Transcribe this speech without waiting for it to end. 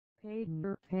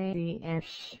Paneer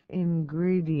Payesh.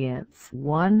 Ingredients: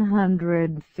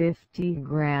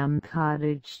 150-gram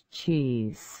cottage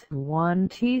cheese, 1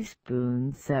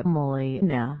 teaspoon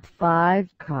semolina,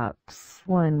 5 cups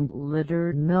 1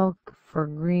 liter milk for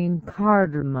green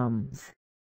cardamoms.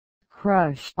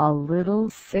 Crush a little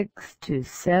 6 to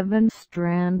 7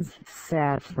 strands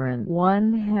saffron,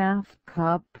 1/2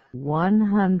 cup,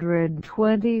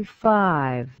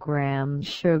 125 grams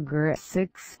sugar,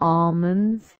 6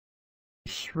 almonds.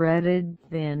 Shredded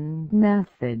thin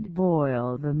method.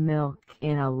 Boil the milk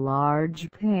in a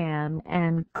large pan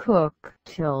and cook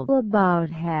till about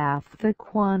half the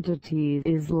quantity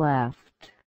is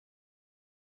left.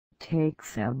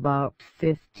 Takes about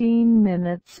 15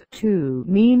 minutes to.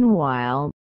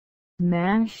 Meanwhile,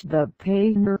 mash the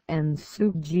paneer and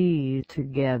suji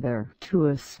together to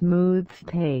a smooth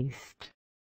paste.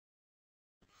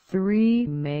 3.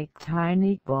 Make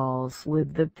tiny balls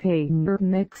with the paneer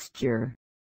mixture.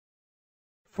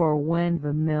 For when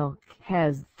the milk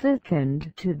has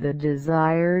thickened to the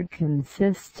desired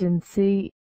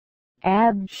consistency,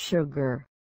 add sugar,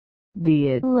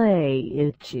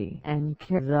 elaichi and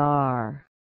kheer,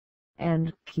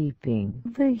 and keeping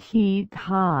the heat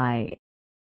high,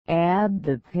 add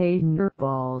the paneer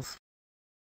balls.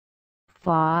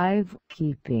 5.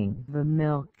 Keeping the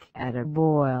milk at a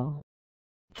boil.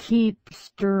 Keep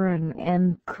stirring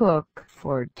and cook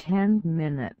for 10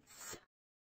 minutes.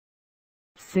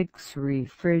 6.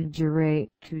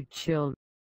 Refrigerate to chill.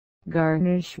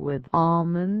 Garnish with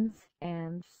almonds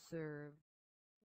and serve.